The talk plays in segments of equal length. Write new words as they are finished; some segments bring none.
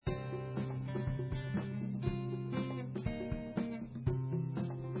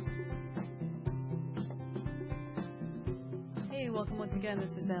welcome once again.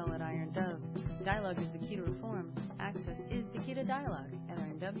 This is Elle at Iron Dove. Dialogue is the key to reform. Access is the key to dialogue. At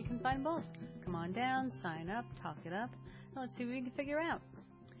Iron Dove, you can find both. Come on down, sign up, talk it up, and let's see what we can figure out.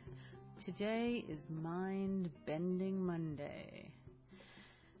 Today is Mind-Bending Monday.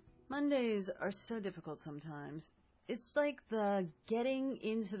 Mondays are so difficult sometimes. It's like the getting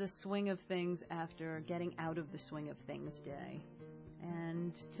into the swing of things after getting out of the swing of things day.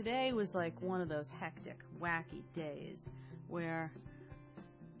 And today was like one of those hectic, wacky days where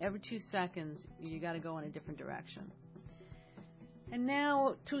every 2 seconds you got to go in a different direction. And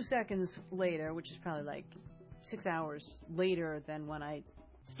now, 2 seconds later, which is probably like 6 hours later than when I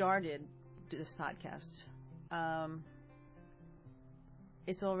started this podcast,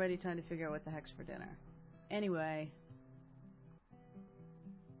 it's already time to figure out what the heck's for dinner. Anyway,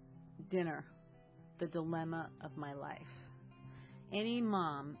 dinner, the dilemma of my life. Any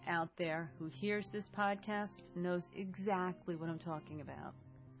mom out there who hears this podcast knows exactly what I'm talking about.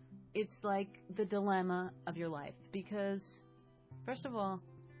 It's like the dilemma of your life because, first of all,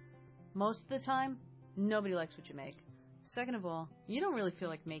 most of the time, nobody likes what you make. Second of all, you don't really feel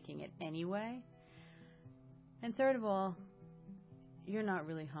like making it anyway. And third of all, you're not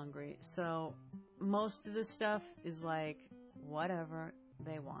really hungry. So most of the stuff is like whatever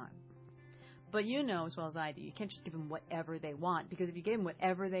they want. But you know as well as I do, you can't just give them whatever they want, because if you gave them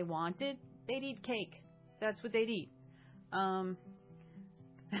whatever they wanted, they'd eat cake. That's what they'd eat.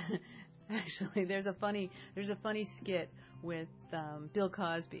 Actually, there's a funny skit with Bill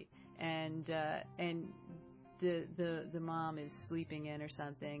Cosby, and the mom is sleeping in or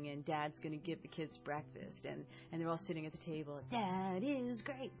something, and Dad's going to give the kids breakfast, and they're all sitting at the table. Dad is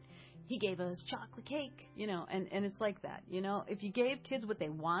great. He gave us chocolate cake, and it's like that, If you gave kids what they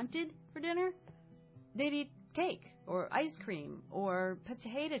wanted for dinner, they'd eat cake or ice cream or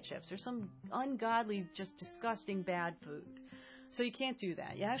potato chips or some ungodly, just disgusting bad food. So you can't do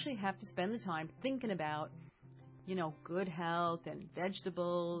that. You actually have to spend the time thinking about, good health and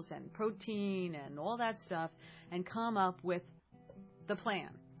vegetables and protein and all that stuff and come up with the plan.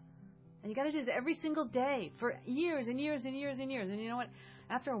 And you got to do this every single day for years and years and years and years. And you know what?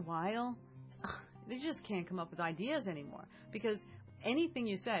 After a while, they just can't come up with ideas anymore. Because anything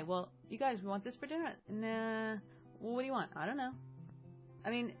you say, well, you guys, we want this for dinner? Nah. Well, what do you want? I don't know. I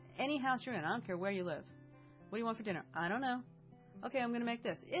mean, any house you're in, I don't care where you live. What do you want for dinner? I don't know. Okay, I'm going to make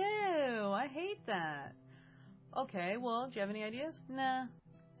this. Ew, I hate that. Okay, well, do you have any ideas? Nah.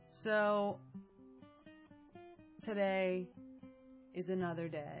 So, today is another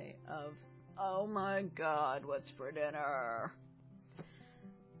day of, oh my God, what's for dinner?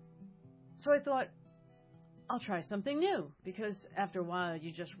 So I thought, I'll try something new, because after a while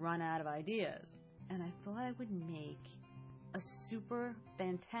you just run out of ideas. And I thought I would make a super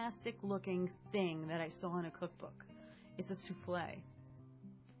fantastic looking thing that I saw in a cookbook. It's a souffle.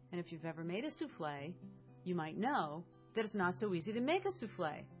 And if you've ever made a souffle, you might know that it's not so easy to make a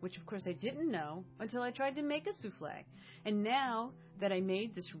souffle, which of course I didn't know until I tried to make a souffle. And now that I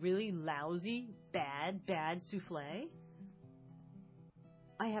made this really lousy, bad souffle,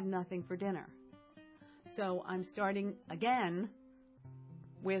 I have nothing for dinner. So I'm starting again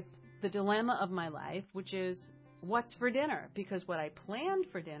with the dilemma of my life, which is what's for dinner? Because what I planned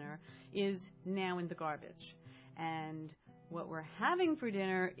for dinner is now in the garbage. And what we're having for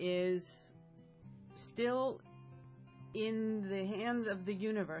dinner is still in the hands of the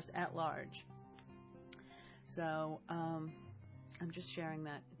universe at large. So I'm just sharing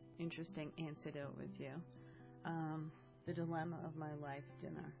that interesting anecdote with you. The dilemma of my life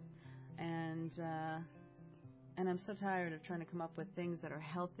dinner. And I'm so tired of trying to come up with things that are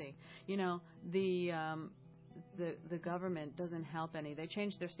healthy. The government doesn't help any. They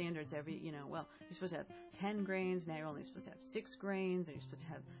change their standards every, you're supposed to have 10 grains, now you're only supposed to have 6 grains, and you're supposed to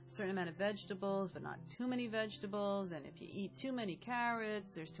have a certain amount of vegetables, but not too many vegetables, and if you eat too many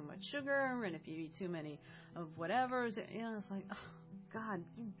carrots, there's too much sugar, and if you eat too many of whatever, it's like, oh, God,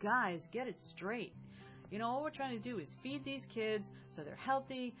 you guys, get it straight. All we're trying to do is feed these kids so they're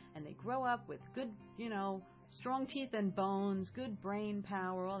healthy, and they grow up with good, strong teeth and bones, good brain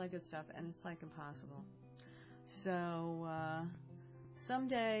power, all that good stuff, and it's like impossible. So,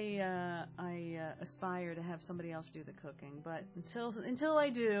 someday, I aspire to have somebody else do the cooking, but until I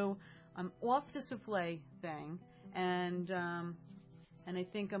do, I'm off the souffle thing, and I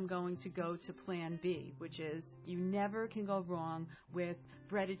think I'm going to go to plan B, which is you never can go wrong with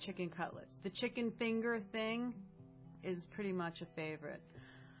breaded chicken cutlets. The chicken finger thing is pretty much a favorite.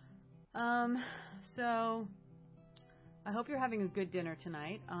 So I hope you're having a good dinner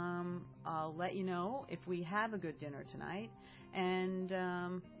tonight. I'll let you know if we have a good dinner tonight. And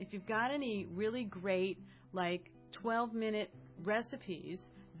if you've got any really great, 12-minute recipes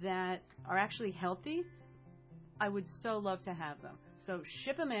that are actually healthy, I would so love to have them. So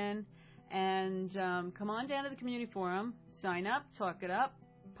ship them in, and come on down to the community forum, sign up, talk it up,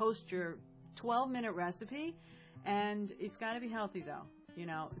 post your 12-minute recipe, and it's got to be healthy though. You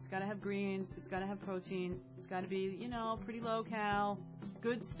know, it's got to have greens, it's got to have protein, it's got to be, you know, pretty low cal,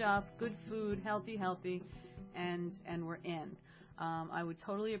 good stuff, good food, healthy, and we're in. I would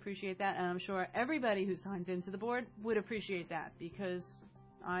totally appreciate that, and I'm sure everybody who signs into the board would appreciate that, because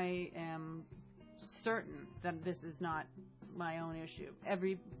I am certain that this is not my own issue.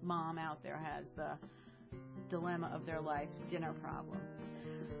 Every mom out there has the dilemma of their life, dinner problem.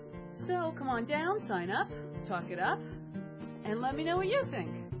 So come on down, sign up, talk it up, and let me know what you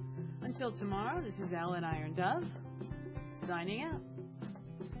think. Until tomorrow, this is Ellen Iron Dove, signing out.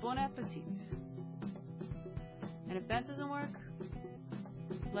 Bon appetit. And if that doesn't work,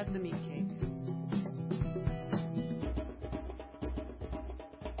 let the meat cake.